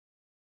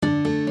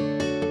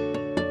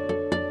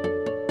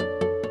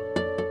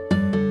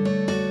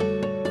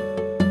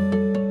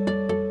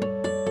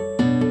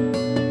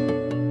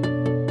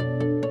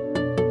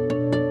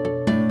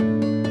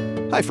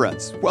Hi,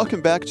 friends.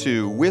 Welcome back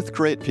to With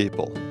Great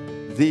People,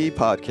 the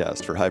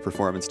podcast for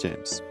high-performance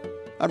teams.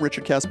 I'm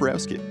Richard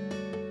Kasparowski.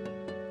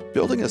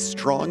 Building a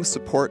strong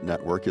support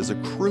network is a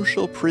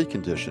crucial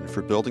precondition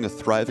for building a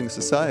thriving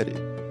society,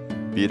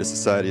 be it a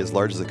society as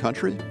large as a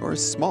country or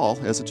as small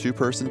as a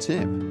two-person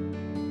team.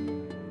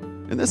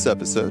 In this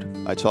episode,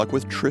 I talk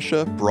with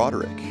Tricia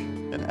Broderick,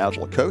 an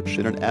Agile coach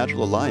and an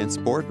Agile Alliance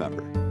board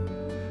member.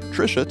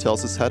 Tricia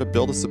tells us how to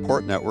build a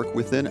support network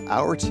within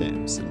our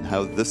teams and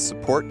how this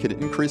support can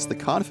increase the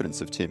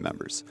confidence of team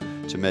members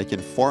to make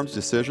informed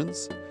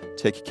decisions,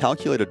 take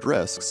calculated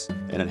risks,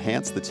 and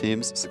enhance the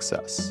team's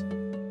success.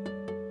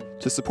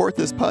 To support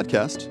this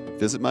podcast,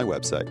 visit my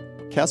website,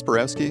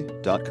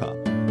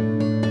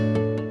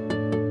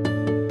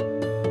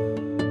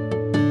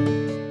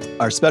 kasparowski.com.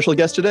 Our special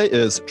guest today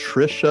is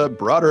Tricia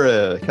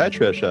Broderick. Hi,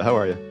 Tricia. How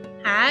are you?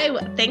 Hi.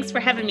 Thanks for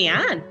having me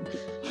on.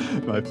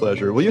 My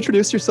pleasure. Will you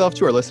introduce yourself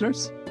to our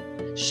listeners?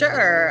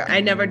 Sure. I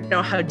never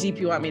know how deep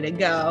you want me to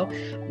go.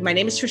 My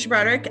name is Tricia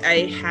Broderick.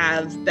 I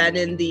have been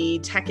in the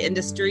tech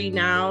industry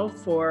now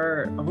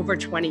for over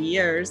 20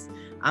 years.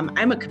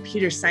 I'm a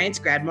computer science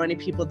grad. Many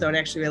people don't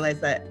actually realize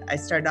that I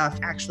started off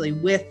actually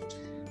with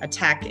a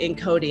tech in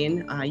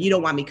coding. You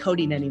don't want me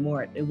coding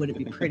anymore. It wouldn't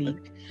be pretty.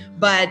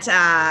 But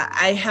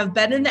I have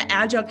been in the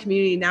Agile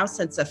community now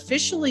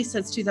officially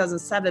since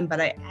 2007,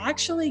 but I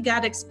actually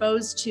got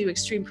exposed to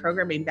extreme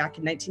programming back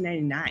in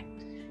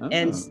 1999. Oh.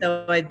 And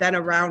so I've been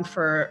around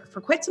for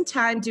quite some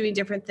time doing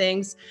different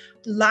things,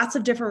 lots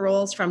of different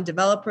roles from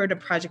developer to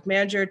project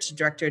manager to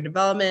director of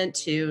development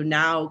to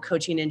now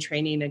coaching and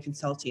training and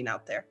consulting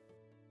out there.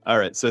 All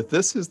right. So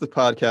this is the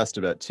podcast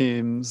about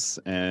teams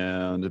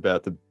and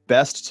about the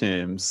best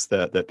teams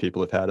that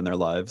people have had in their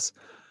lives.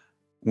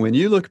 When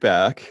you look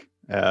back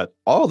at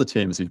all the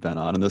teams you've been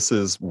on, and this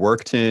is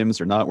work teams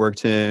or not work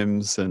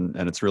teams, and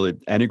it's really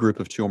any group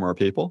of two or more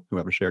people who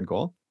have a shared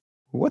goal,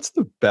 what's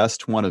the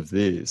best one of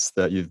these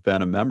that you've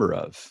been a member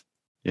of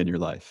in your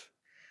life?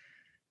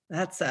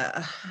 That's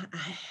I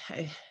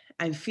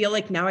feel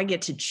like now I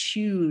get to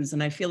choose,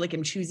 and I feel like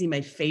I'm choosing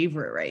my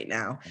favorite right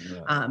now.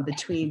 Yeah.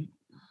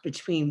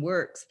 Between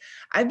works.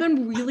 I've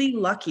been really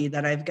lucky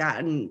that I've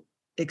gotten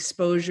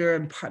exposure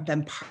and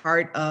been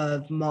part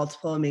of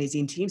multiple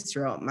amazing teams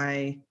throughout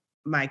my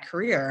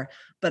career.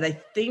 But I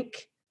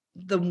think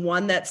the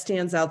one that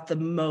stands out the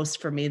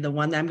most for me, the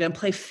one that I'm going to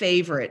play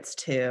favorites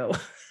to,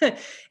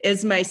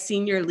 is my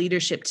senior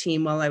leadership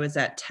team while I was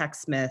at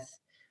TechSmith.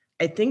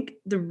 I think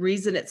the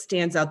reason it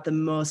stands out the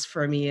most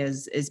for me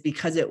is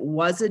because it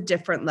was a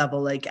different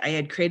level. Like I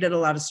had created a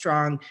lot of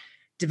strong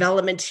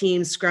development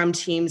teams, scrum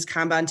teams,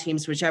 Kanban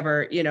teams,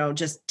 whichever,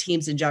 just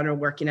teams in general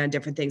working on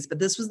different things. But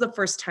this was the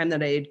first time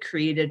that I had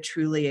created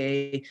truly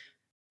a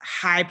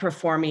high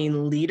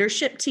performing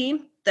leadership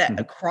team that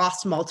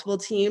across multiple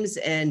teams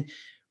and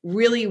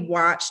really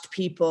watched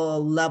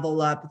people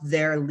level up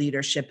their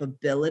leadership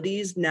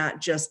abilities,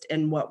 not just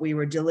in what we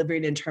were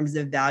delivering in terms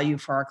of value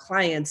for our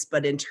clients,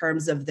 but in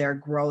terms of their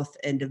growth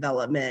and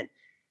development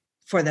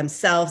for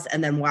themselves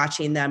and then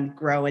watching them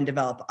grow and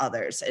develop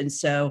others. And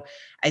so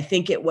I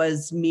think it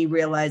was me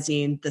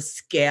realizing the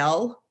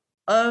scale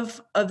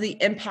of the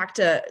impact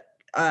a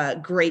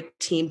great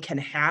team can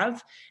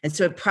have. And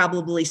so it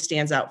probably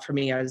stands out for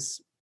me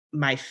as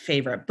my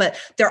favorite, but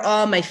they're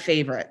all my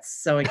favorites.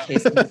 So in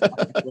case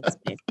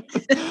listening.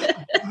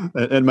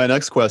 And my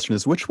next question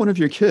is, which one of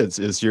your kids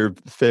is your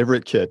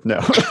favorite kid? No.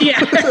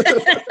 Yeah.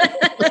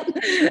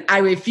 I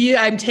refuse.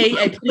 I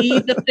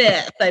plead the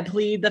fifth. I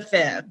plead the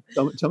fifth.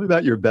 Tell me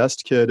about your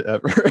best kid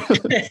ever.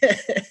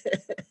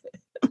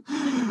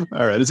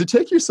 All right. Does it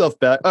take yourself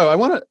back? Oh, I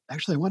want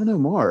to know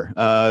more.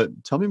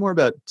 Tell me more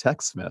about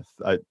TechSmith.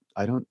 I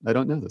don't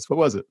know this. What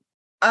was it?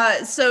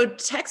 So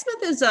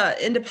TechSmith is an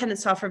independent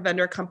software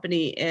vendor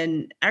company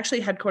and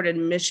actually headquartered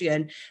in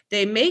Michigan.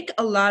 They make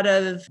a lot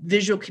of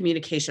visual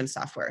communication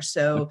software.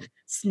 So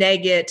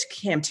Snagit,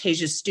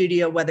 Camtasia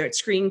Studio, whether it's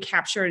screen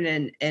capture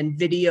and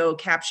video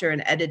capture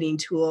and editing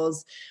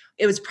tools.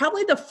 It was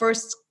probably the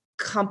first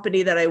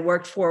company that I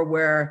worked for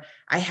where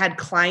I had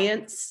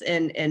clients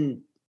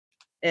and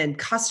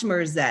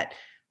customers that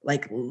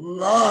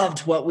loved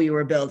what we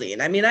were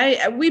building. I mean,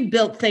 we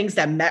built things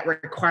that met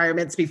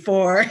requirements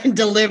before and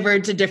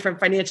delivered to different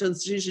financial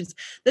institutions.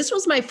 This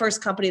was my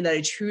first company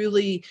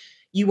that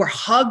you were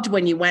hugged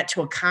when you went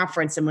to a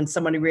conference and when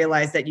someone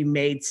realized that you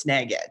made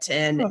Snagit.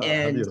 And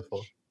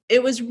beautiful.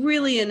 It was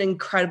really an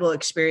incredible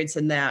experience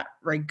in that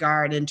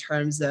regard, in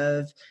terms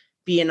of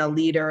being a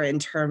leader, in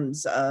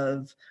terms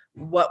of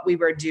what we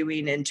were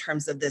doing, in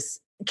terms of this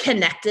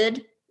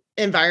connected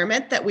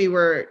environment that we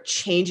were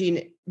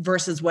changing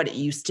versus what it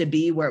used to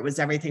be, where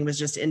everything was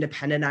just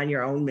independent on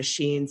your own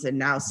machines. And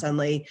now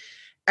suddenly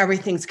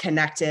everything's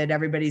connected.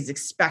 Everybody's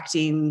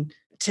expecting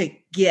to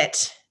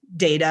get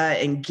data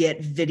and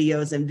get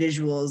videos and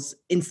visuals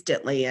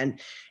instantly. And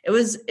it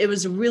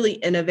was really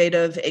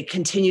innovative. It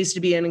continues to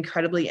be an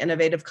incredibly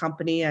innovative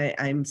company.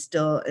 I'm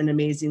still an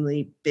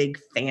amazingly big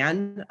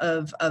fan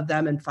of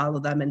them and follow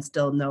them and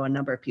still know a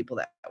number of people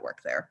that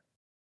work there.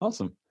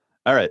 Awesome.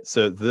 All right.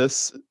 So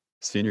this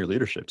senior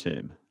leadership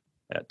team,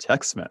 at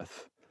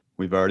TechSmith.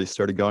 We've already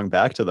started going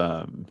back to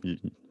them.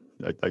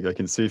 I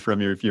can see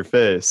from your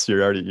face,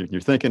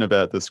 you're thinking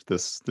about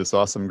this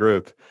awesome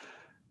group.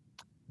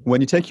 When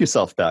you take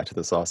yourself back to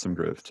this awesome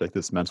group, take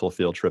this mental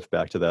field trip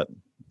back to that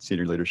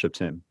senior leadership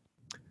team,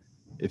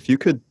 if you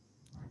could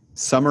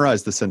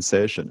summarize the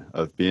sensation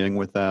of being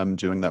with them,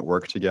 doing that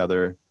work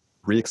together,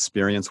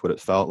 re-experience what it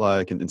felt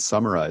like, and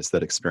summarize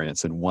that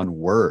experience in one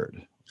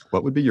word,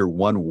 what would be your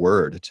one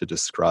word to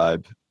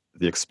describe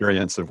the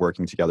experience of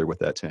working together with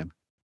that team?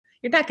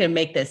 You're not going to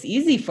make this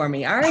easy for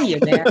me, are you,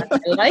 man? I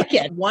like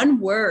it. One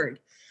word: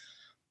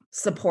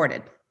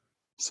 supported.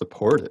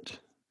 Supported.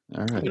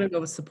 All right. I'm going to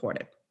go with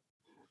supported.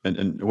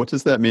 And what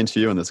does that mean to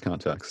you in this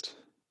context?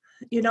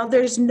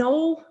 There's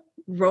no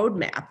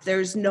roadmap.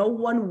 There's no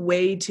one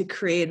way to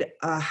create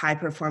a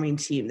high-performing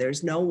team.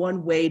 There's no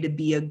one way to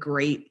be a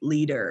great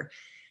leader.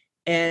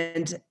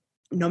 And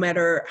no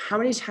matter how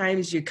many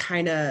times you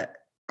kind of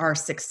are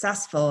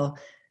successful,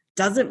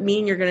 doesn't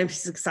mean you're going to be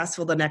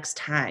successful the next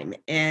time.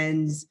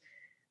 And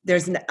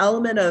there's an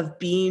element of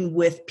being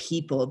with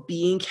people,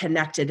 being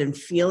connected and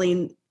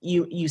feeling,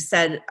 you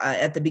said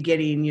at the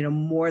beginning,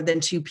 more than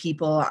two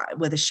people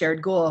with a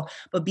shared goal,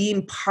 but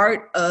being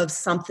part of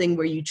something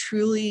where you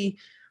truly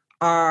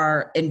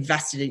are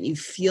invested in. You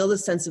feel the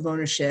sense of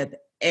ownership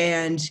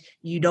and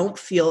you don't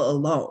feel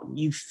alone.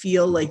 You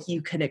feel like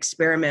you can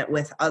experiment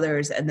with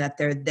others and that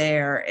they're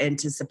there and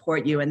to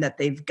support you and that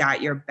they've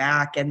got your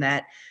back and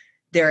that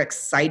they're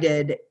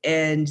excited.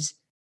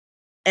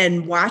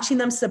 And watching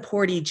them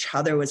support each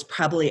other was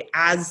probably,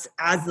 as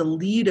the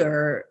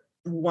leader,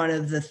 one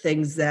of the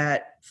things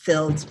that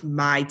filled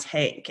my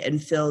tank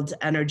and filled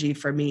energy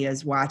for me,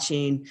 is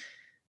watching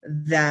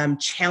them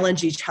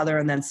challenge each other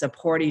and then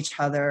support each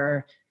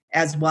other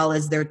as well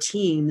as their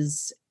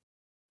teams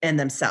and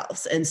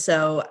themselves. And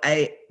so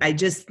I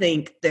just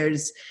think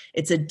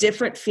it's a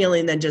different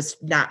feeling than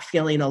just not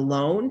feeling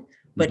alone,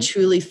 but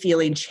truly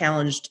feeling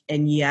challenged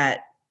and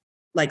yet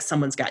like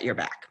someone's got your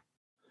back.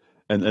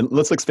 And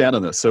let's expand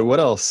on this. So what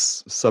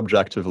else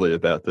subjectively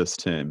about this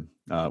team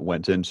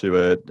went into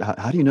it?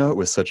 How do you know it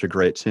was such a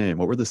great team?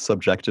 What were the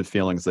subjective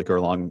feelings that go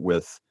along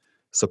with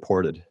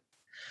supported?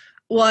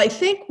 Well, I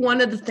think one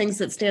of the things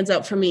that stands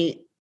out for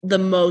me the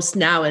most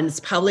now, and it's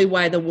probably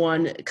why the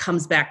one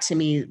comes back to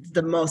me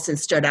the most and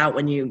stood out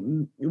when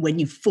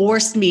you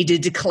forced me to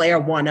declare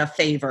one a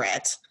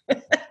favorite,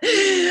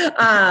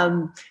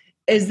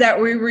 is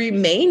that we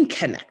remain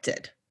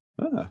connected.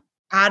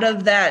 Out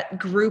of that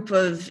group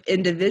of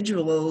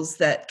individuals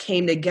that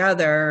came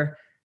together,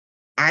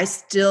 I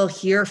still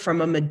hear from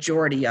a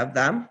majority of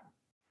them.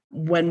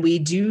 When we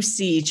do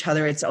see each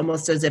other, it's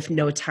almost as if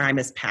no time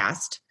has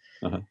passed.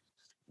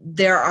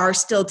 There are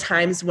still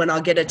times when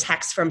I'll get a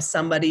text from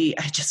somebody.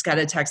 I just got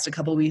a text a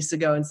couple weeks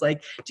ago, and it's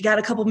like, "Do you got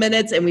a couple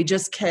minutes?" And we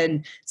just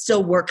can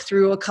still work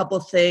through a couple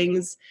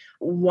things.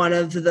 One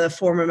of the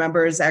former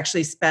members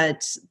actually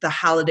spent the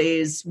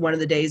holidays, one of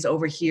the days,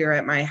 over here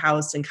at my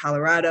house in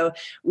Colorado.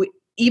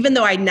 Even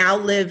though I now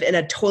live in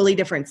a totally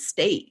different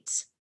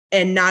state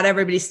and not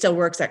everybody still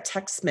works at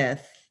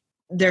TechSmith,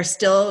 there's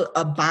still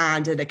a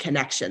bond and a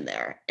connection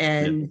there.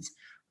 And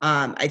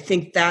I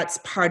think that's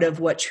part of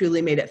what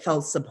truly made it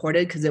feel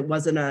supported, because it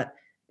was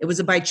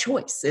a by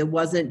choice. It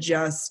wasn't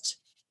just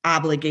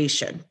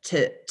obligation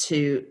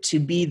to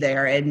be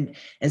there. And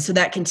so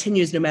that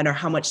continues no matter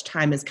how much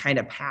time has kind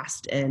of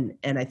passed. And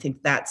I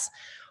think that's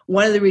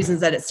one of the reasons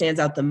that it stands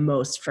out the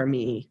most for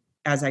me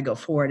as I go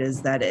forward,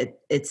 is that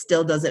it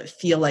still doesn't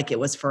feel like it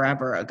was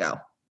forever ago.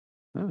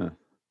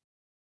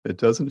 It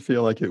doesn't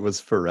feel like it was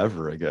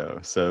forever ago.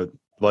 So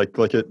like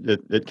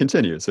it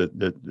continues, it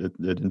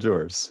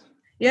endures.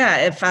 Yeah.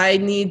 If I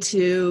need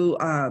to,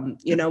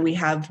 we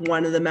have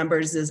one of the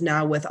members is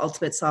now with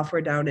Ultimate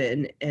Software down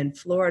in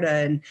Florida.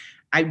 And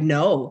I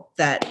know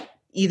that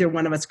either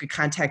one of us could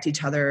contact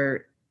each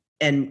other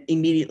and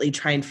immediately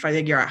try and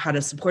figure out how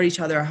to support each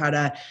other, how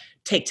to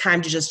take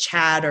time to just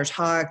chat or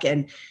talk,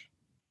 and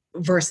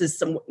versus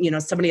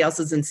somebody else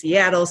is in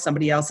Seattle,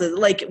 somebody else is,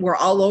 like, we're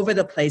all over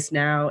the place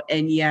now.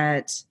 And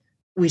yet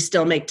we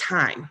still make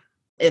time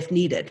if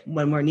needed,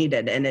 when we're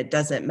needed, and it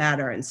doesn't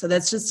matter. And so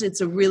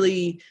it's a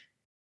really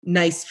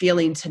nice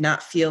feeling to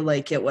not feel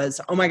like it was,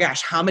 oh my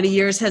gosh, how many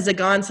years has it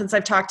gone since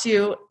I've talked to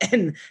you?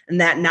 And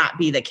that not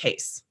be the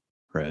case.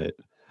 Right.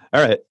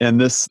 All right.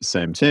 And this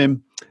same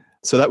team.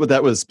 So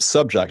that was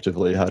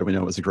subjectively, how do we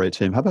know it was a great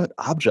team? How about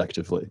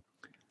objectively?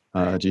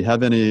 Do you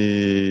have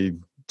any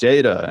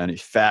data, any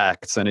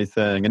facts,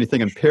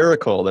 anything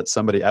empirical that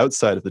somebody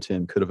outside of the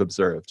team could have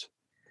observed?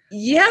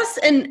 Yes,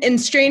 and in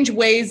strange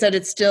ways that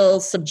it's still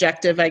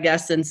subjective, I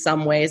guess, in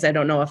some ways. I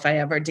don't know if I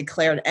ever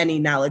declared any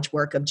knowledge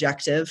work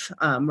objective,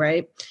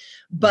 right?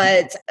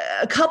 But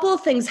a couple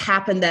of things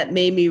happened that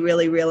made me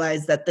really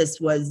realize that this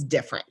was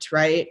different,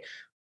 right?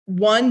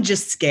 One,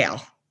 just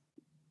scale.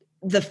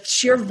 The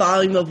sheer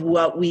volume of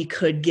what we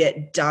could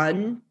get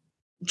done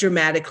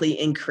dramatically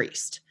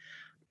increased.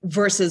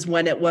 Versus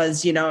when it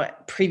was,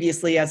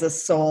 previously as a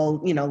sole,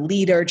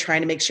 leader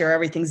trying to make sure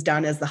everything's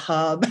done as the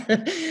hub,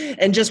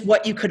 and just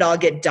what you could all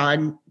get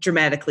done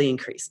dramatically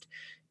increased.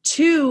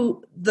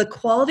 Two, the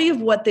quality of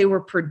what they were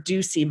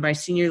producing, my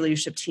senior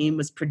leadership team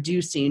was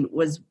producing,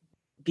 was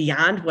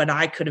beyond what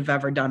I could have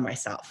ever done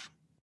myself.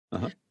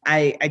 Uh-huh.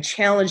 I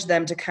challenged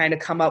them to kind of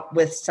come up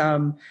with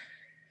some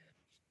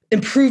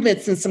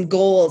improvements and some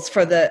goals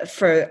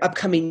for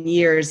upcoming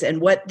years.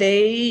 And what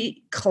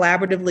they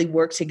collaboratively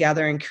worked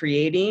together in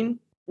creating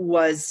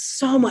was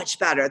so much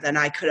better than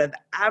I could have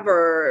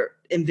ever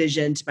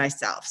envisioned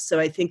myself. So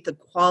I think the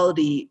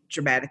quality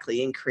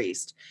dramatically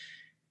increased.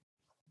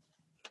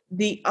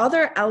 The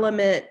other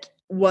element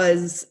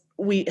was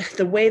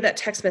the way that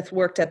TechSmith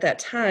worked at that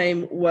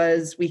time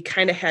was we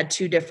kind of had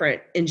two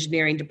different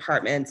engineering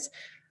departments.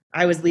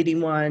 I was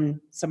leading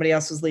one, somebody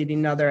else was leading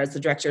another as the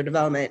director of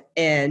development.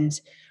 And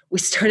we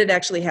started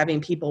actually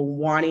having people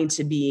wanting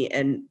to be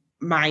in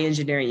my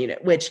engineering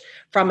unit, which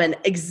from an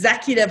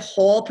executive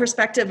whole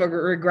perspective, a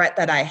regret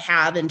that I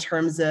have in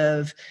terms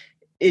of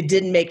it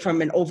didn't make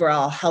from an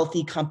overall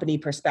healthy company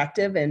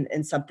perspective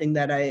and something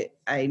that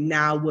I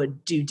now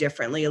would do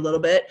differently a little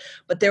bit.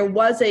 But there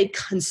was a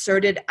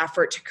concerted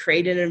effort to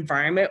create an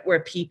environment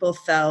where people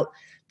felt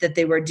that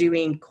they were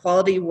doing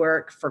quality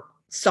work for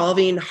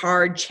solving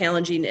hard,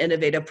 challenging,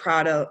 innovative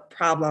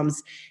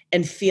problems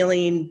and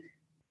feeling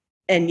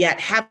and yet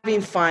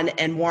having fun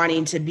and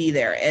wanting to be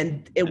there.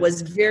 And it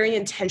was very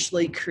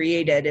intentionally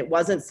created. It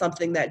wasn't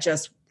something that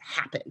just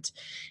happened.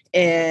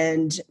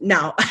 And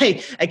now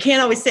I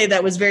can't always say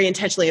that was very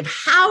intentionally of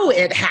how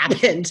it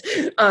happened.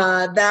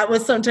 That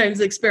was sometimes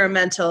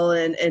experimental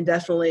and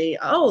definitely,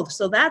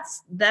 so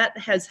that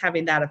has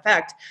having that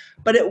effect.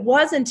 But it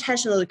was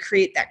intentional to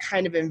create that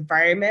kind of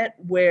environment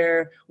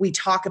where we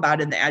talk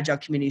about in the Agile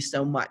community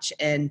so much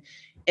and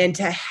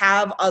to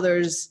have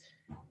others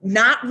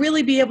not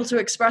really be able to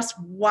express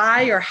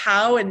why or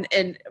how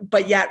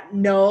but yet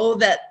know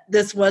that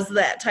this was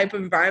that type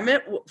of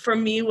environment for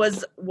me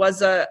was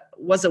a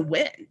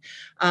win.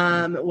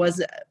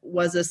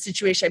 Was a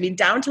situation. I mean,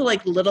 down to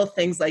like little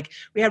things, like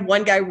we had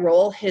one guy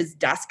roll his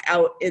desk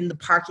out in the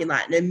parking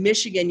lot, and in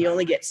Michigan you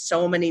only get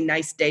so many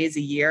nice days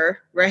a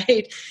year,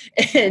 right?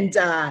 And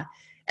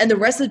the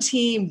rest of the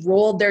team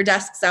rolled their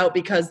desks out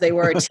because they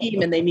were a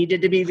team and they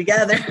needed to be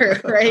together,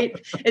 right?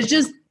 It's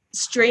just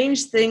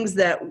strange things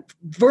that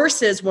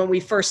versus when we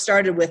first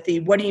started with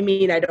what do you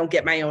mean I don't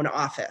get my own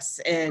office?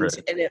 And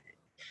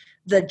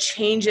the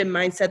change in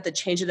mindset, the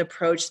change in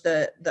approach,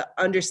 the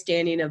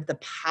understanding of the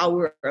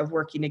power of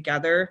working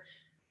together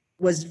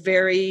was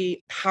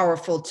very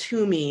powerful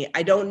to me.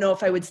 I don't know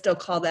if I would still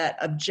call that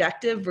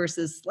objective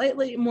versus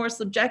slightly more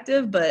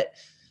subjective, but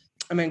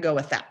I'm going to go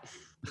with that.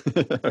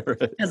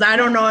 Because I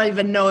don't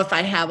even know if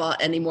I have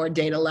any more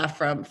data left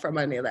from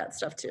any of that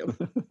stuff too.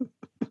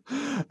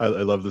 I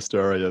love the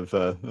story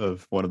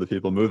of one of the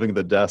people moving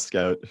the desk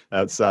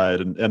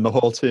outside and the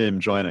whole team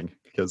joining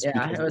because it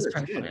was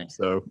pretty funny.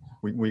 So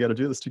we got to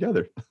do this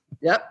together.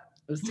 Yep,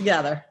 it was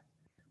together,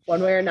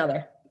 one way or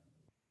another.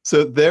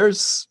 So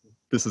this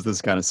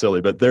is kind of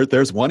silly, but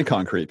there's one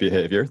concrete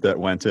behavior that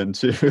went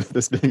into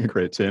this being a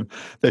great team.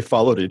 They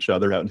followed each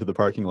other out into the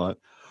parking lot.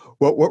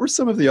 What were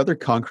some of the other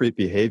concrete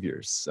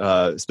behaviors?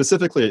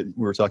 Specifically,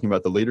 we were talking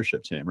about the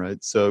leadership team,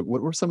 right? So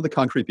what were some of the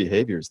concrete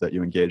behaviors that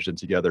you engaged in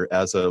together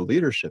as a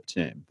leadership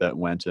team that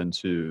went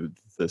into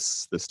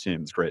this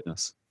team's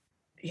greatness?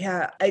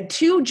 Yeah,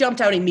 two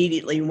jumped out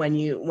immediately when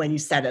you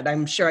said it.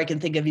 I'm sure I can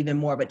think of even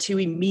more, but two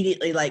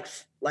immediately like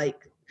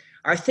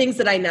are things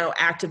that I now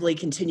actively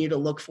continue to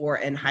look for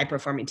in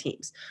high-performing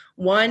teams.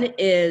 One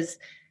is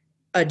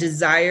a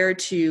desire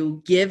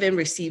to give and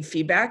receive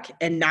feedback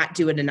and not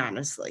do it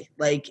anonymously.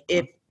 Like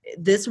if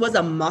this was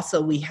a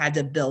muscle we had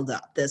to build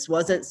up, this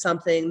wasn't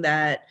something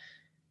that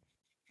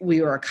we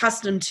were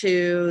accustomed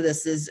to.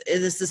 This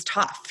is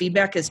tough.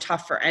 Feedback is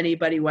tough for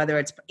anybody, whether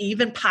it's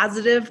even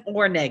positive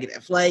or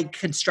negative, like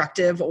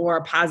constructive or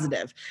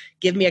positive.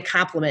 Give me a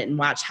compliment and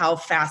watch how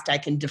fast I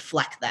can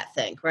deflect that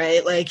thing,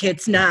 right? Like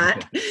it's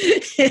not,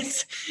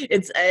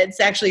 it's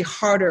actually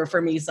harder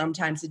for me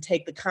sometimes to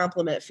take the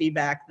compliment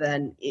feedback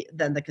than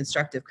the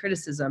constructive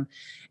criticism.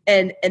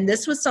 And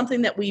this was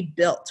something that we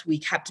built. We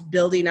kept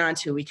building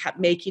onto. We kept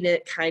making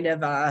it kind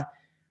of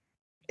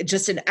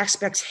just an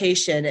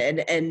expectation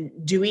and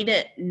doing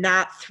it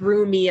not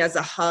through me as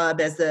a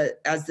hub, as the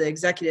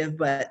executive,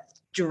 but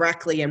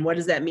directly. And what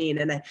does that mean?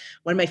 And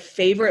one of my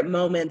favorite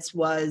moments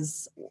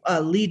was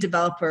a lead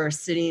developer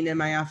sitting in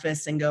my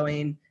office and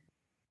going,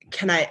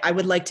 I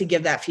would like to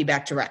give that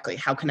feedback directly.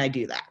 How can I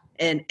do that?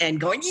 And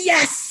going,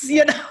 yes,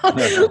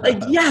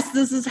 like, yes,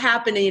 this is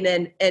happening.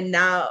 And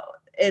now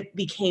it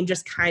became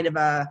just kind of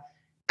a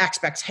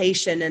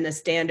expectation and a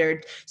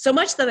standard, so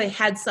much that I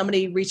had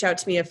somebody reach out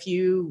to me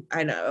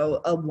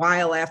a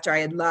while after I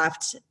had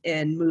left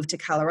and moved to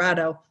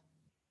Colorado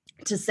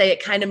to say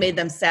it kind of made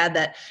them sad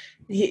that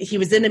he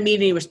was in a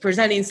meeting, he was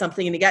presenting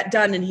something and he got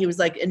done and he was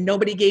like, and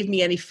nobody gave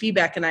me any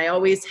feedback and I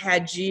always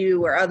had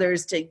you or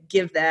others to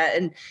give that.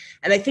 And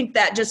I think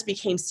that just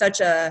became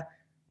such a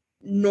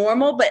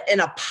normal, but in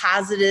a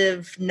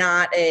positive,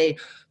 not a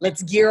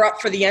let's gear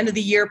up for the end of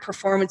the year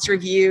performance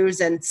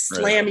reviews and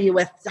slam you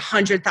with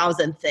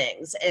 100,000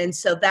 things. And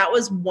so that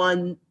was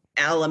one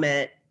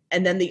element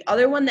And then the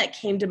other one that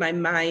came to my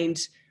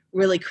mind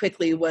really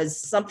quickly was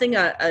something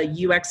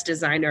a UX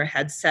designer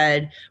had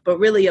said, but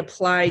really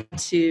applied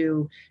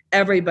to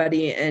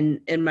everybody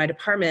in my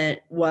department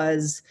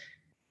was,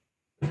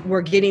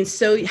 we're getting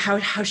so,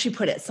 how she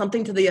put it,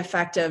 something to the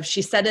effect of,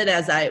 she said it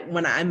as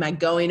my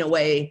going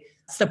away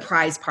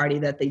surprise party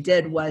that they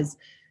did was,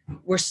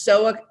 we're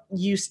so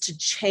used to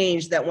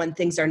change that when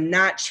things are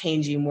not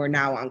changing, we're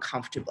now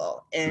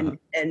uncomfortable. And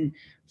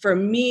for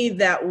me,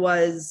 that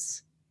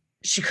was,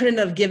 she couldn't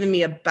have given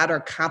me a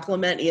better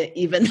compliment,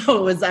 even though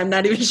it was, I'm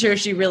not even sure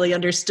she really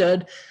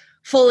understood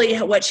fully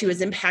what she was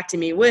impacting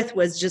me with,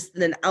 was just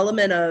an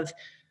element of,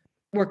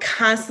 we're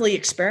constantly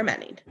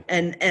experimenting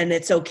and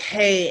it's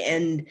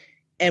okay.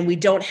 And we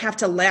don't have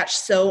to latch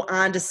so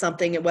onto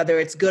something, whether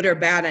it's good or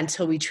bad,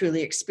 until we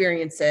truly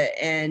experience it.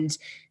 And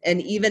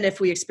even if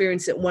we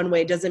experience it one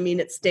way, doesn't mean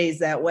it stays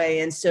that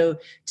way. And so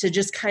to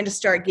just kind of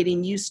start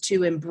getting used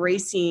to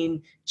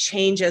embracing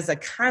change as a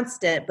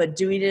constant, but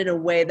doing it in a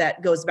way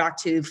that goes back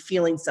to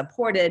feeling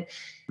supported,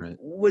 right,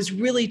 was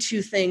really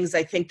two things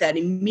I think that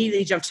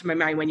immediately jumped to my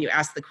mind when you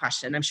asked the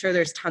question. I'm sure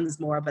there's tons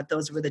more, but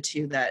those were the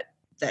two that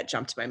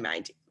jumped to my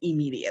mind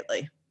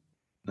immediately.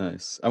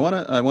 Nice. I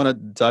want to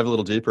dive a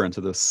little deeper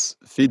into this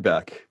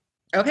feedback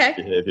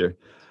behavior.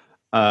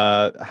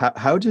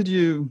 How did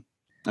you?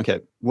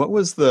 Okay, what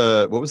was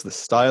the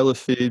style of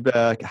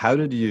feedback? How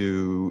did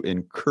you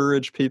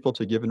encourage people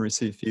to give and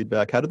receive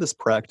feedback? How did this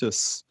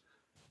practice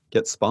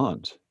get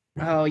spawned?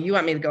 Oh, you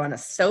want me to go on a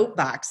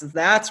soapbox?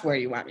 That's where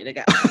you want me to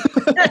go.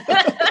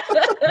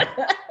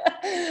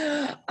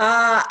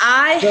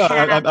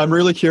 I'm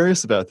really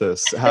curious about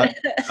this. How,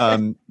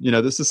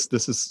 this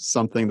is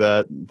something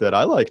that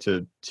I like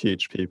to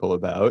teach people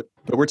about.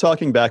 But we're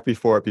talking back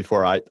before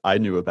I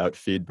knew about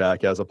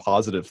feedback as a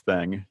positive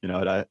thing.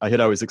 And I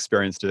had always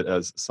experienced it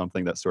as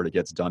something that sort of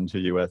gets done to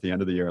you at the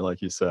end of the year,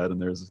 like you said.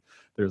 And there's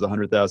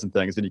 100,000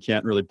 things, and you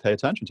can't really pay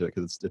attention to it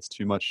because it's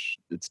too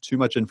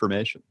much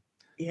information.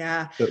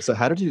 Yeah. So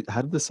how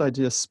did this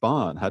idea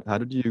spawn? How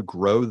did you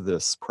grow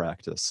this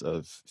practice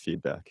of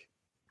feedback?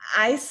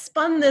 I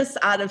spun this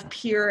out of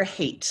pure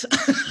hate.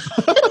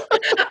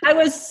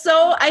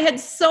 I had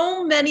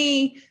so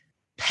many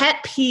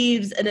pet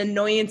peeves and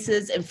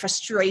annoyances and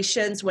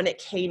frustrations when it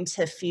came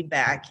to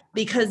feedback,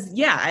 because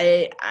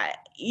and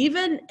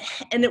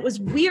it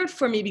was weird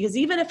for me, because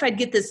even if I'd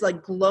get this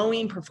like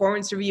glowing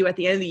performance review at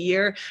the end of the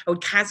year, I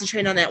would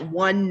concentrate on that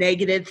one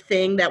negative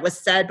thing that was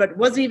said, but it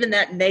wasn't even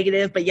that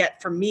negative. But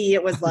yet for me,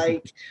 it was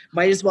like,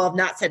 might as well have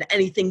not said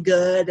anything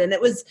good. And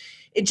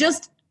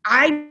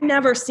I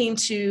never seemed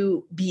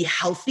to be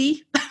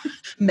healthy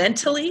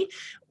mentally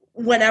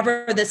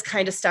whenever this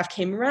kind of stuff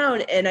came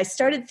around. And I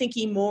started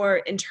thinking more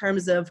in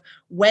terms of,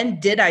 when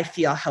did I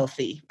feel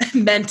healthy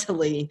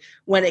mentally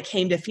when it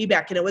came to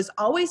feedback? And it was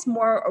always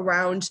more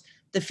around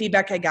the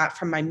feedback I got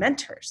from my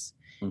mentors.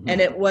 Mm-hmm. And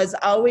it was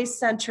always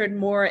centered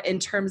more in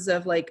terms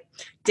of, like,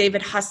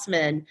 David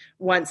Hussman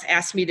once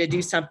asked me to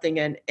do something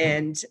and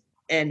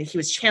he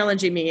was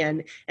challenging me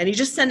and he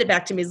just sent it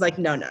back to me. He's like,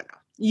 no.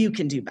 You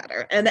can do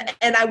better. And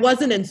I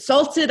wasn't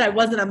insulted.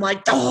 I'm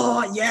like,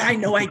 oh yeah, I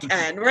know I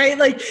can. Right.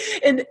 Like,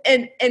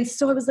 and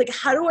so I was like,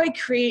 how do I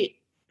create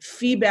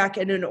feedback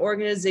in an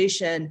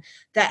organization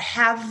that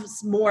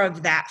has more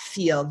of that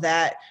feel,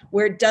 that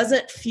where it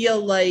doesn't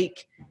feel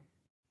like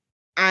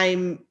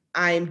I'm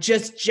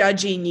just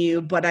judging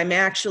you, but I'm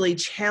actually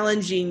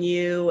challenging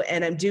you,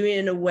 and I'm doing it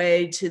in a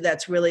way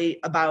that's really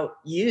about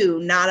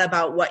you, not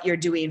about what you're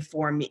doing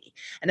for me.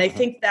 And I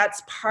think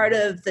that's part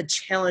of the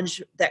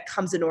challenge that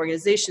comes in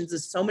organizations,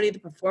 is so many of the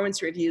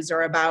performance reviews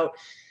are about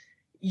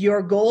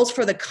your goals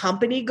for the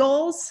company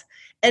goals.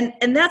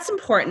 And that's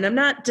important. I'm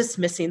not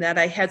dismissing that.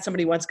 I had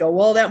somebody once go,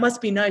 well, that must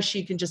be nice.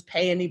 She can just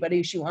pay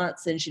anybody she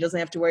wants and she doesn't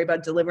have to worry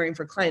about delivering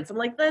for clients. I'm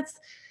like,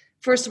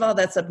 first of all,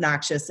 that's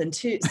obnoxious. And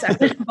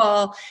second of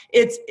all,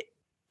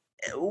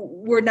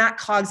 we're not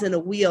cogs in a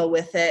wheel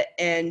with it.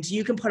 And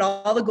you can put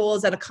all the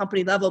goals at a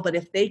company level, but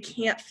if they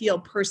can't feel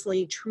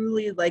personally,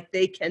 truly like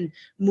they can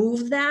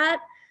move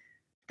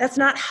that's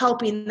not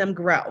helping them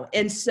grow.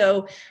 And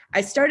so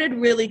I started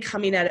really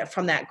coming at it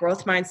from that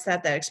growth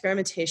mindset, that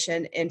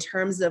experimentation, in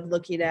terms of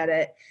looking at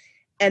it.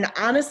 And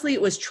honestly,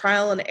 it was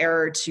trial and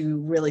error to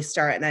really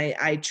start. And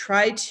I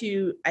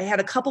had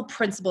a couple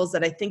principles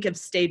that I think have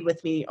stayed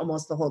with me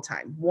almost the whole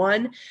time.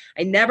 One,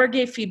 I never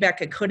gave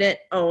feedback I couldn't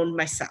own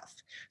myself.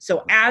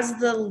 So as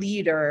the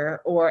leader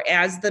or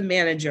as the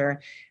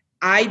manager,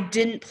 I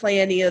didn't play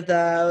any of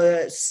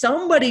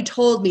somebody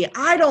told me,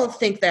 I don't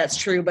think that's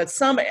true, but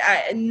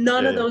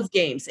none of those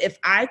games. If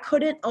I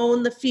couldn't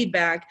own the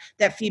feedback,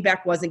 that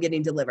feedback wasn't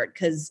getting delivered,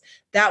 because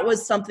that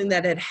was something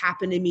that had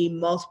happened to me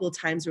multiple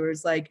times, where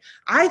it's like,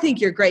 I think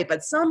you're great,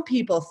 but some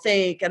people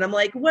think, and I'm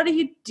like, what do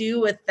you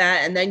do with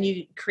that? And then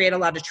you create a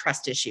lot of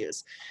trust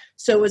issues.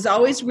 So it was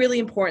always really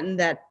important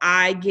that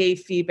I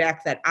gave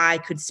feedback that I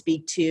could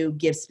speak to,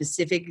 give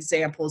specific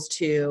examples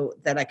to,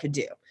 that I could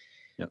do.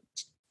 Yep.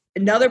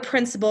 Another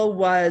principle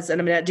was,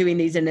 and I'm not doing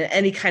these in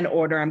any kind of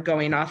order, I'm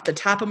going off the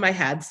top of my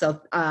head.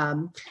 So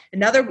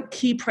another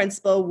key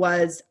principle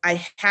was,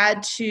 I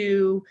had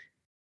to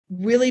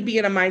really be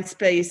in a mind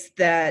space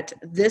that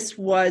this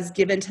was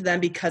given to them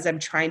because I'm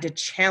trying to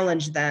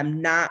challenge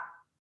them, not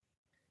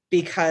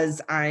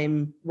because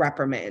I'm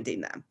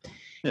reprimanding them.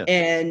 Yeah.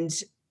 And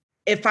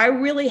if I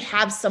really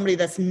have somebody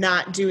that's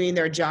not doing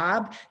their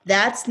job,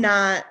 that's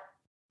not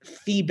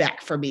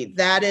feedback for me.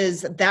 That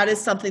is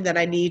something that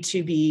I need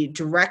to be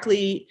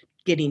directly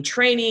getting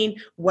training,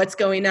 what's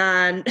going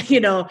on,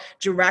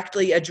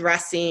 directly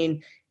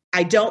addressing.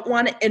 I don't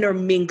want to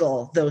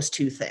intermingle those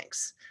two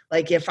things.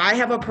 Like if I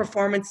have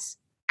a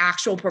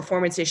actual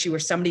performance issue where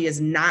somebody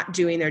is not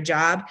doing their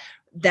job,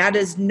 that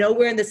is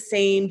nowhere in the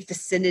same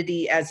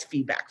vicinity as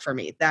feedback for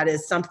me. That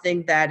is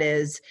something that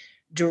is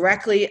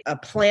directly a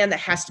plan that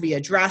has to be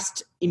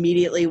addressed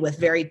immediately with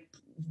very,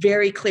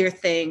 very clear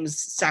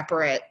things,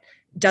 separate,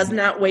 does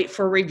not wait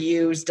for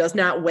reviews, does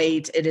not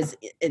wait. It is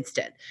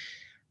instant.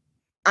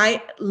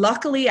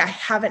 Luckily, I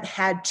haven't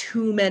had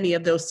too many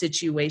of those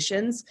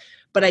situations,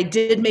 but I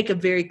did make a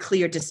very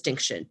clear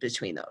distinction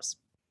between those.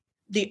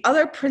 The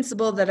other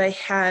principle that I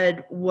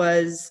had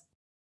was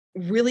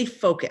really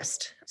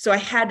focused. So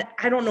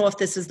I don't know if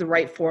this is the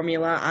right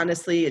formula.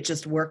 Honestly, it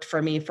just worked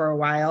for me for a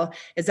while,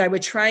 is I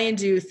would try and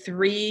do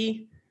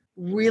 3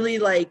 really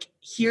like,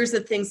 here's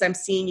the things I'm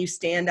seeing you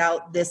stand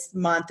out this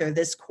month or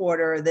this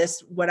quarter, or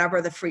this,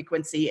 whatever the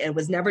frequency. It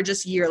was never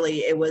just yearly.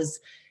 It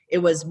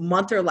was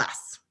month or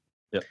less.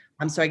 Yep.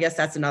 So I guess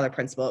that's another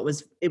principle.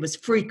 It was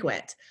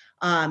frequent.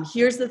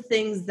 Here's the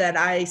things that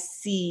I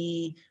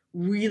see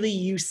really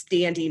you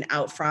standing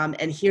out from.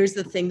 And here's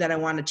the thing that I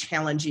want to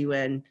challenge you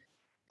in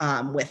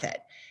with it.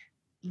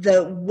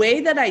 The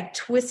way that I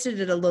twisted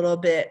it a little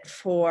bit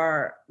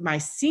for my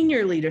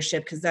senior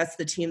leadership, because that's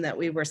the team that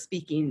we were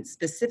speaking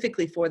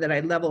specifically for, that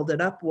I leveled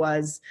it up,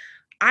 was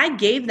I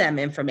gave them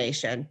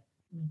information,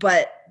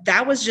 but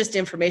that was just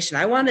information.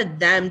 I wanted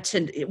them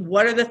to,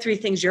 what are the 3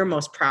 things you're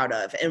most proud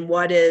of? And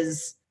what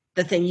is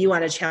the thing you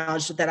want to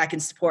challenge that I can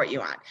support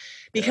you on?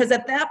 Because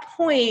at that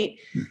point,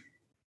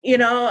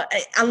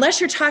 unless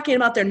you're talking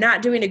about they're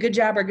not doing a good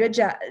job or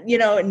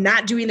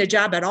not doing the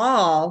job at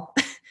all,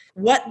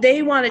 what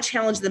they want to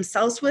challenge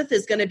themselves with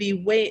is going to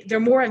be they're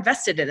more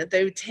invested in it.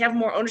 They have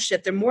more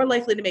ownership. They're more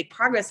likely to make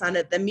progress on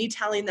it than me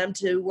telling them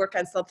to work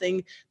on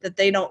something that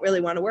they don't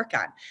really want to work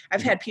on.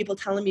 I've had people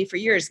telling me for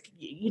years,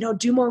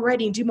 do more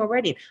writing, do more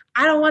writing.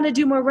 I don't want to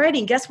do more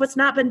writing. Guess what's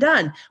not been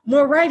done?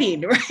 More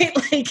writing, right?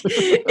 Like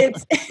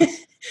it's,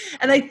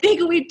 and I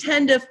think we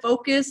tend to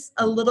focus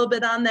a little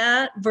bit on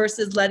that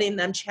versus letting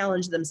them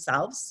challenge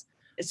themselves.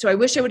 So I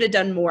wish I would have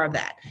done more of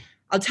that.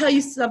 I'll tell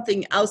you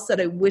something else that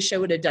I wish I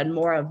would have done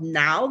more of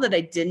now that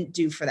I didn't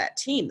do for that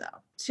team, though,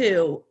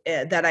 too,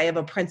 that I have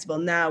a principle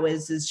now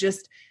is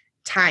just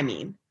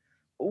timing.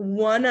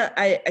 One,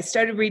 I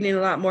started reading a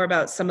lot more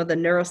about some of the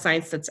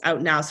neuroscience that's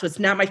out now. So it's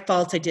not my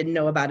fault I didn't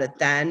know about it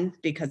then,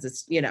 because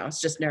it's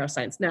just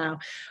neuroscience now.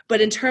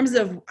 But in terms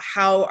of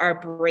how our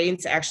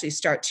brains actually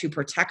start to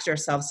protect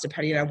ourselves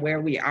depending on where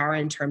we are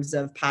in terms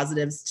of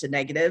positives to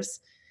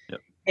negatives.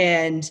 Yep.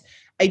 And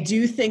I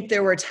do think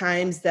there were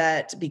times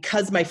that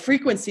because my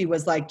frequency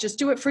was like, just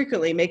do it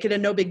frequently, make it a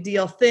no big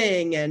deal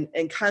thing and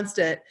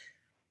constant,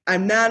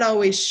 I'm not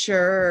always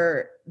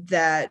sure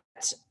that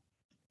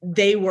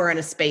they were in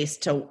a space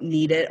to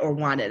need it or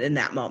want it in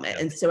that moment.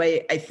 And so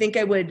I think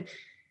I would,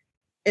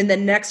 in the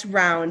next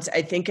round,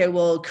 I think I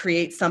will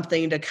create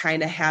something to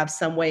kind of have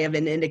some way of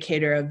an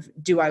indicator of,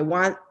 do I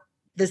want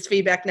this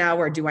feedback now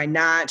or do I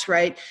not,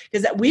 right?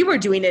 Because we were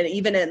doing it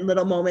even in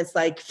little moments,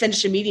 like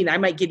finish a meeting, I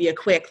might give you a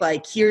quick,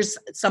 like, here's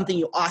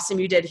something awesome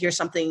you did, here's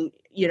something,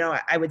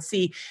 I would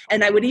see.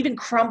 And I would even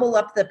crumble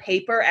up the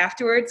paper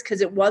afterwards, because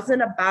it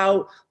wasn't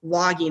about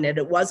logging it.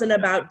 It wasn't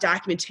about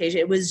documentation.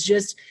 It was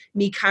just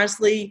me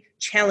constantly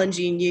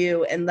challenging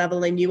you and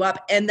leveling you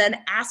up and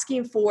then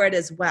asking for it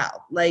as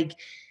well. Like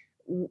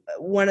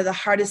one of the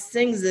hardest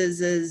things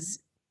is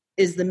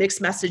the mixed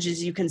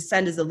messages you can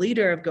send as a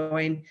leader of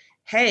going,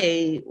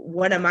 hey,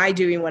 what am I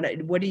doing?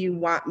 What do you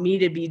want me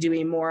to be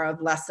doing more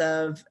of, less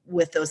of,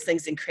 with those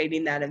things and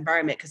creating that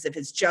environment? Because if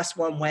it's just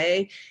one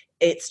way,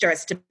 it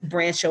starts to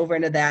branch over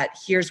into that,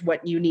 here's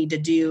what you need to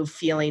do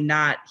feeling,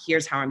 not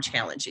here's how I'm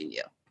challenging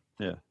you.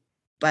 Yeah.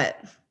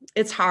 But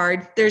it's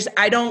hard.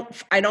 I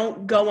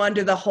don't go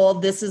under the whole,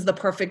 this is the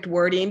perfect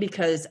wording,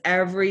 because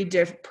every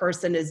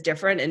person is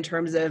different in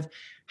terms of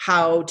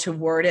how to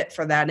word it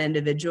for that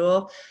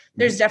individual.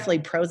 There's definitely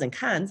pros and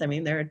cons. I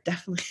mean, there are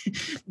definitely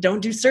don't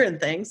do certain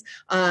things.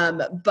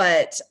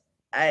 But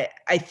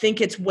I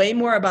think it's way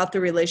more about the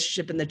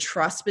relationship and the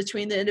trust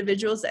between the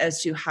individuals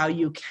as to how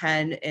you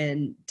can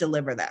and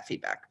deliver that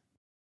feedback.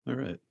 All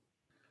right.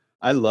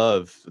 I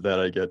love that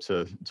I get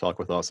to talk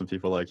with awesome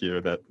people like you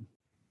about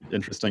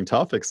interesting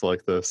topics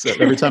like this.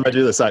 Every time I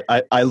do this,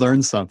 I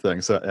learn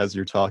something. So as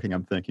you're talking,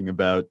 I'm thinking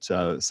about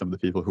some of the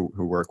people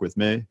who work with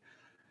me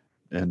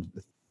and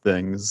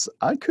things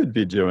I could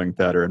be doing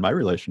better in my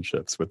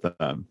relationships with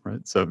them,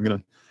 right? So I'm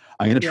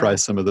gonna try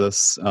some of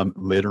this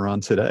later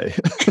on today.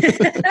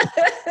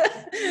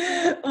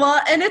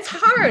 Well, and it's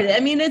hard.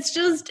 I mean,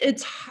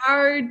 it's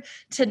hard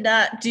to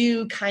not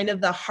do kind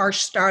of the harsh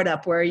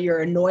startup where you're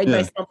annoyed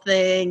by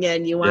something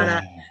and you want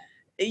to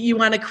you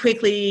want to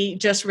quickly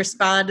just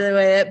respond to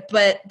it.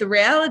 But the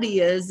reality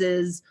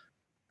is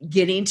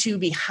getting to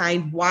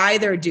behind why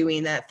they're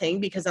doing that thing,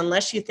 because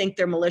unless you think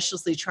they're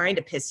maliciously trying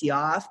to piss you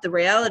off, the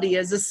reality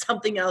is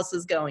something else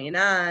is going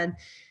on,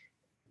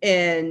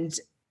 and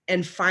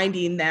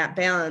finding that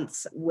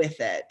balance with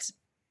it.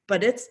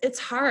 But it's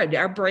hard.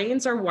 Our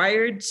brains are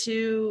wired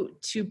to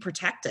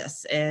protect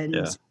us, and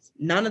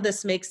none of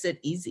this makes it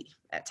easy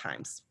at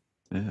times.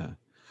 Yeah.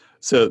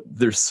 So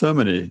there's so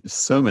many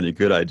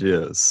good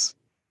ideas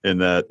in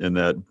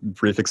that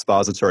brief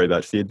expository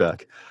about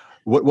feedback.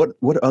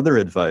 What other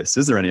advice?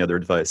 Is there any other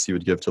advice you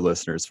would give to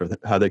listeners for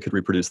how they could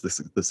reproduce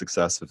the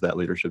success of that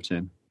leadership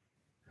team?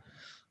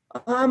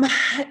 One of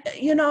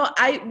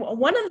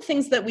the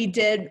things that we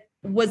did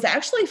was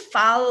actually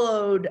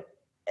followed.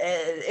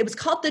 It was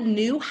called the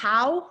New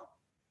How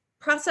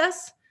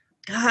process.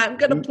 God, I'm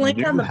going to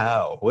blank on the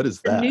how. What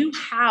is that? New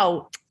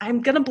How.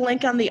 I'm going to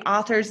blank on the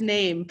author's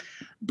name,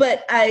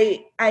 but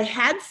I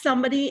had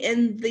somebody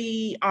in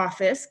the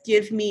office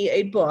give me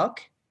a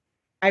book.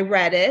 I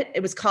read it.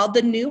 It was called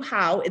The New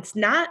How. It's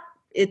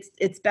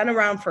been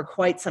around for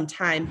quite some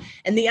time.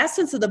 And the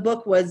essence of the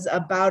book was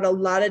about a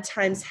lot of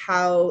times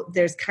how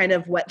there's kind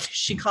of what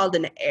she called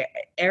an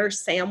air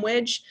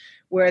sandwich,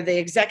 where the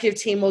executive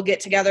team will get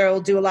together,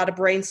 will do a lot of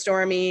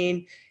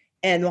brainstorming,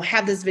 and we'll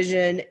have this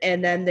vision.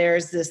 And then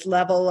there's this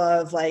level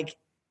of like,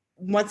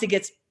 once it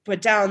gets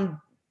put down,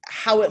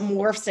 how it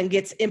morphs and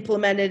gets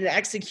implemented and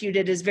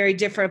executed is very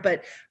different.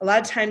 But a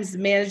lot of times the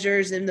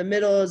managers in the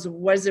middle is,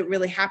 what is it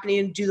really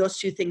happening? Do those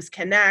two things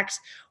connect?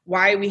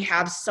 Why we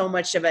have so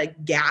much of a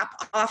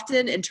gap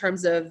often in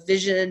terms of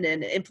vision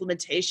and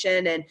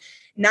implementation, and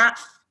not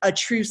a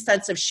true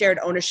sense of shared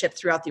ownership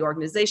throughout the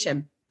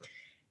organization.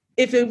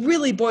 If it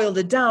really boiled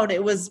it down,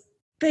 it was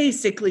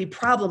basically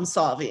problem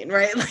solving,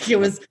 right? Like it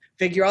was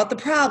figure out the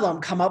problem,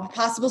 come up with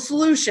possible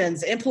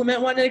solutions,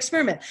 implement one, and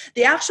experiment.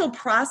 The actual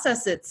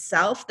process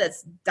itself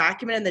that's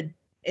documented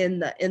in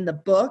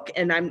the book,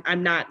 and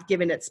I'm not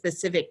giving it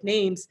specific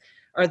names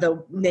or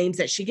the names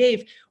that she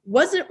gave,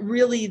 wasn't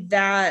really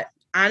that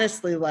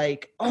honestly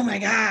like, oh my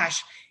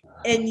gosh.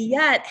 And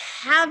yet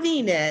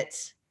having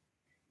it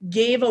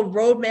gave a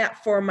roadmap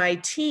for my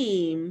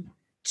team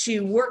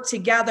to work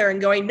together and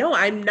going, no,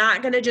 I'm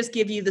not going to just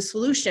give you the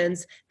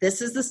solutions.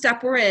 This is the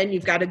step we're in.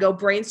 You've got to go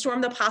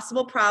brainstorm the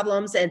possible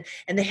problems. And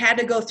they had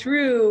to go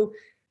through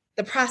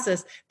the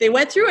process. They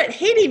went through it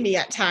hating me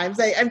at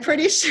times. I'm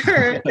pretty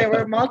sure there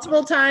were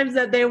multiple times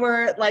that they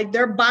were like,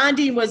 their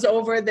bonding was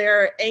over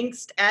their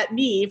angst at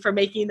me for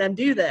making them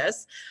do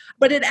this.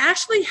 But it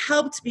actually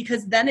helped,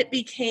 because then it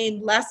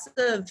became less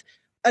of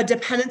a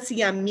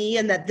dependency on me,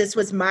 and that this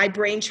was my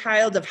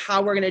brainchild of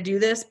how we're going to do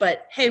this.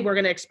 But hey, we're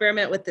going to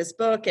experiment with this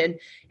book and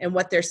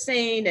what they're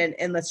saying,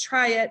 and let's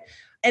try it.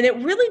 And it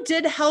really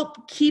did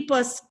help keep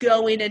us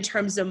going in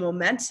terms of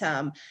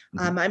momentum.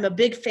 I'm a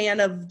big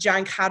fan of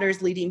John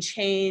Kotter's Leading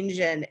Change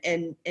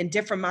and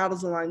different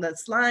models along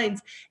those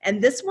lines.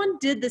 And this one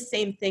did the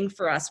same thing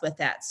for us with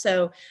that.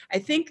 So I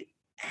think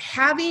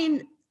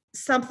having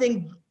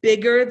something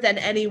bigger than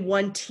any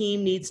one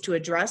team needs to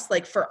address,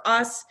 like for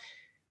us,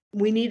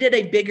 we needed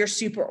a bigger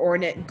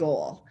superordinate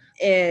goal,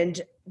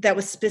 and that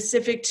was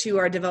specific to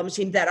our development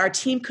team, that our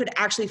team could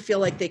actually feel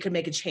like they could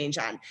make a change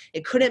on.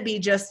 It couldn't be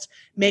just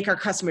make our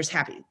customers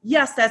happy.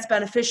 Yes, that's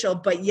beneficial,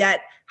 but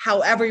yet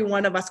how every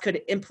one of us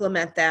could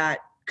implement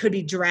that could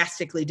be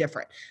drastically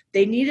different.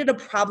 They needed a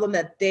problem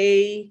that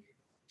they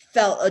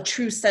felt a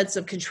true sense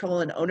of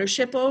control and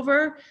ownership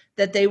over,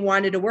 that they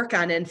wanted to work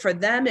on. And for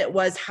them, it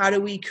was, how do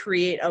we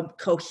create a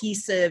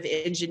cohesive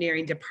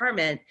engineering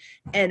department?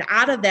 And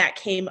out of that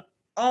came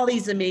all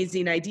these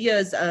amazing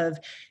ideas of,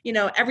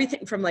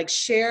 everything from like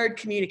shared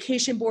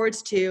communication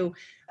boards to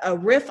a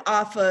riff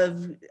off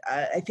of,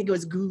 I think it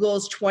was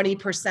Google's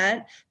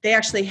 20%. They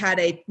actually had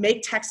a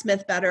make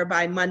TechSmith better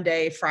by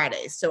Monday,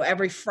 Friday. So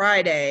every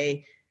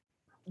Friday,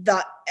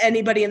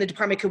 anybody in the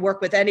department could work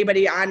with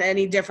anybody on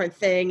any different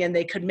thing, and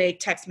they could make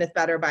TechSmith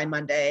better by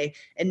Monday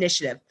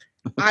initiative.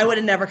 I would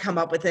have never come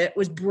up with it. It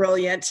was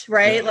brilliant,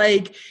 right?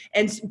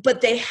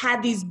 But they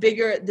had this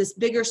bigger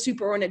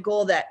superordinate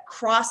goal that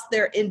crossed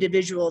their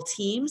individual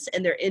teams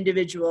and their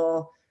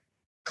individual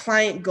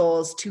client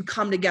goals to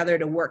come together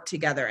to work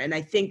together. And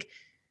I think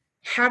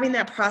having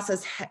that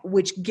process,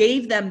 which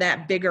gave them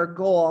that bigger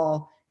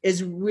goal,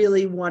 is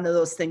really one of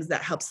those things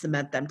that helps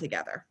cement them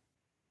together.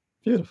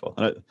 Beautiful.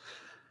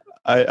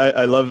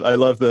 I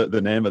love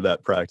the name of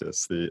that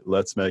practice, the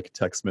Let's Make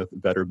TechSmith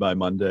Better by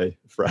Monday,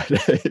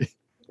 Friday.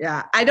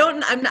 Yeah, I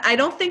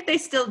don't think they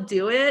still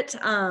do it,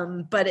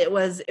 but it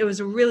was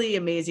a really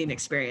amazing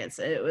experience.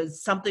 It was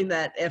something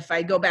that if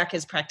I go back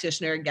as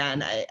practitioner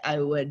again, I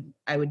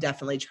would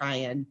definitely try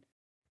and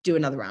do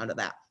another round of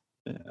that.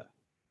 Yeah.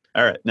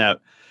 All right. Now,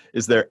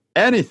 is there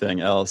anything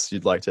else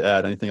you'd like to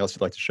add? Anything else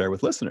you'd like to share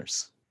with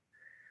listeners?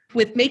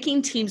 With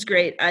making teams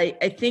great, I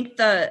think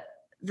the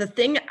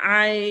thing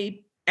I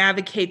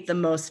advocate the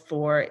most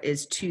for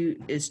is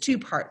two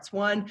parts.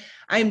 One,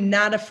 I'm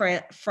not a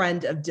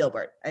friend of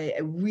Dilbert. I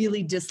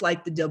really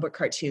dislike the Dilbert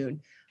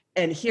cartoon.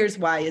 And here's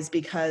why, is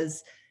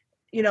because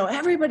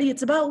everybody,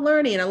 it's about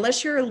learning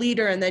unless you're a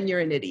leader and then you're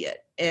an idiot.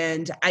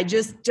 And I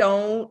just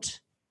don't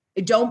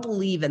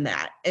believe in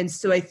that. And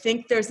so I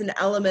think there's an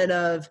element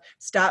of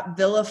stop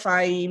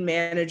vilifying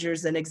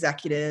managers and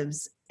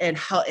executives and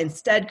how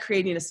instead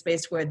creating a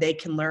space where they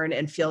can learn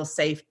and feel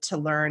safe to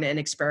learn and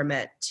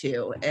experiment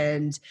too.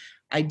 And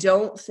I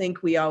don't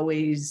think we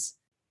always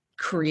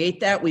create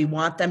that. We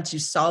want them to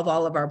solve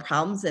all of our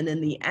problems. And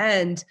in the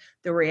end,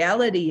 the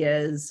reality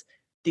is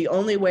the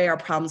only way our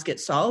problems get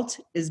solved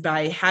is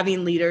by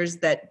having leaders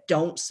that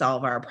don't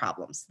solve our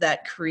problems,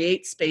 that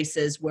create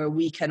spaces where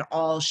we can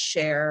all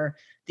share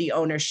the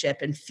ownership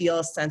and feel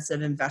a sense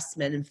of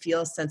investment and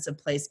feel a sense of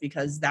place,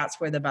 because that's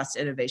where the best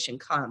innovation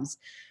comes.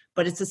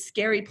 But it's a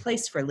scary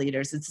place for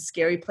leaders. It's a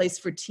scary place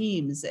for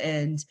teams.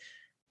 And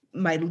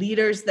my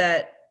leaders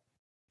that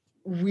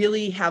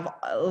really have,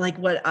 like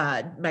what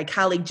my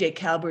colleague Jake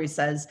Calbury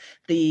says,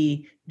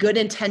 the good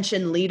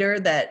intention leader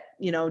that,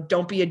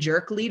 don't be a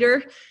jerk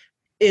leader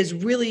is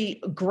really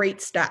a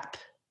great step.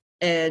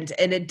 And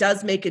it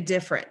does make a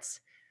difference,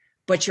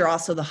 but you're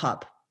also the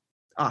hub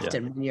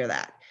often when you're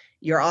that.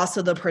 You're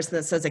also the person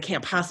that says, I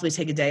can't possibly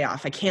take a day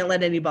off. I can't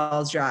let any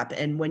balls drop.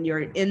 And when you're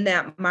in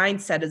that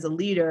mindset as a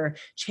leader,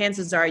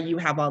 chances are you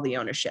have all the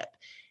ownership.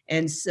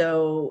 And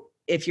so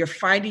if you're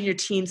finding your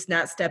teams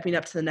not stepping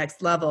up to the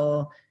next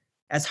level,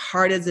 as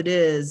hard as it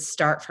is,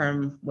 start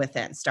from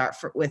within,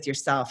 with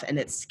yourself. And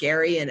it's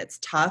scary and it's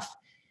tough.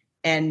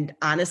 And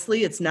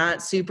honestly, it's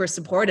not super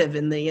supportive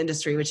in the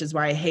industry, which is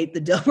why I hate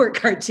the Dilbert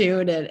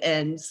cartoon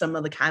and some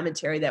of the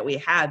commentary that we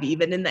have,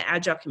 even in the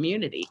Agile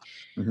community.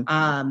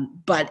 Mm-hmm.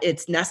 But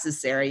it's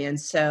necessary. And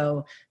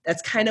so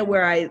that's kind of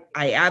where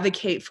I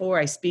advocate for,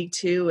 I speak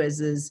to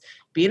is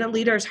being a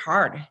leader is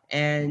hard.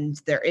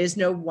 And there is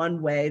no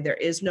one way, there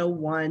is no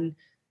one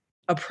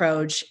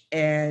approach,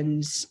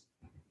 and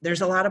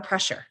there's a lot of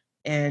pressure.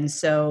 And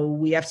so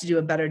we have to do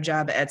a better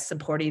job at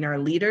supporting our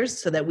leaders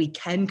so that we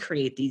can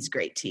create these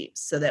great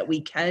teams, so that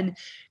we can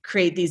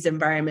create these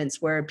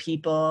environments where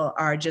people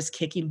are just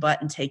kicking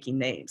butt and taking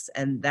names.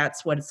 And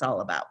that's what it's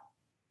all about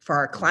for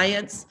our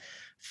clients,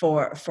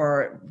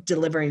 for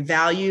delivering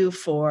value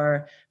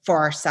for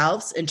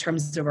ourselves in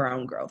terms of our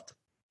own growth.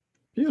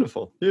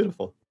 Beautiful,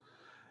 beautiful.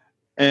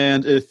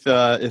 And if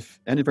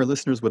any of our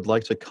listeners would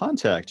like to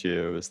contact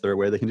you, is there a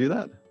way they can do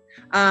that?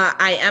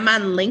 I am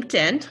on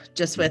LinkedIn,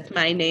 just with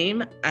my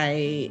name.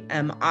 I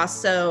am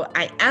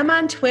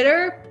on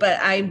Twitter, but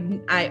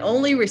I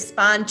only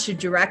respond to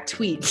direct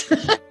tweets.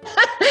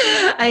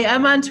 I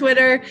am on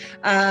Twitter,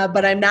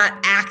 but I'm not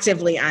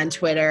actively on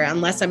Twitter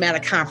unless I'm at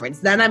a conference.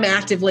 Then I'm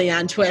actively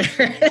on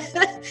Twitter.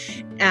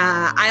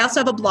 I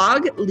also have a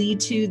blog,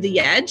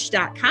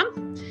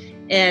 leadtotheedge.com.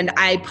 And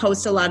I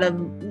post a lot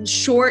of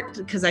short,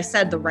 because I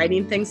said the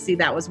writing thing. See,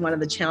 that was one of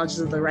the challenges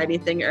of the writing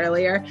thing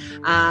earlier.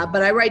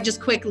 But I write just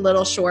quick,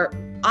 little, short,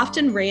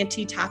 often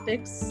ranty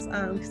topics,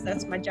 because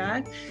that's my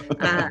job,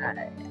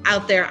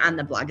 out there on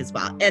the blog as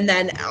well. And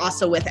then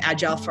also with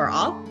Agile for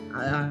All,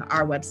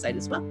 our website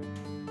as well.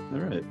 All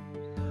right.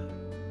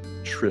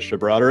 Tricia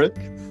Broderick,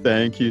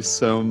 thank you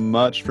so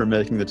much for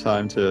making the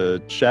time to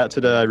chat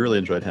today. I really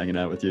enjoyed hanging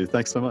out with you.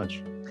 Thanks so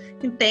much.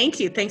 Thank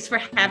you. Thanks for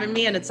having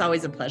me. And it's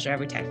always a pleasure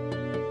every time.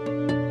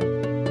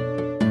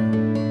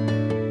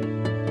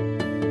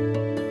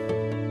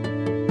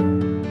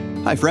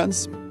 Hi,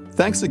 friends.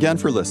 Thanks again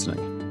for listening.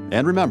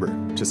 And remember,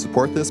 to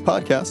support this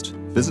podcast,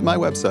 visit my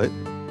website,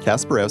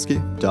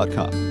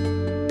 kasparowski.com.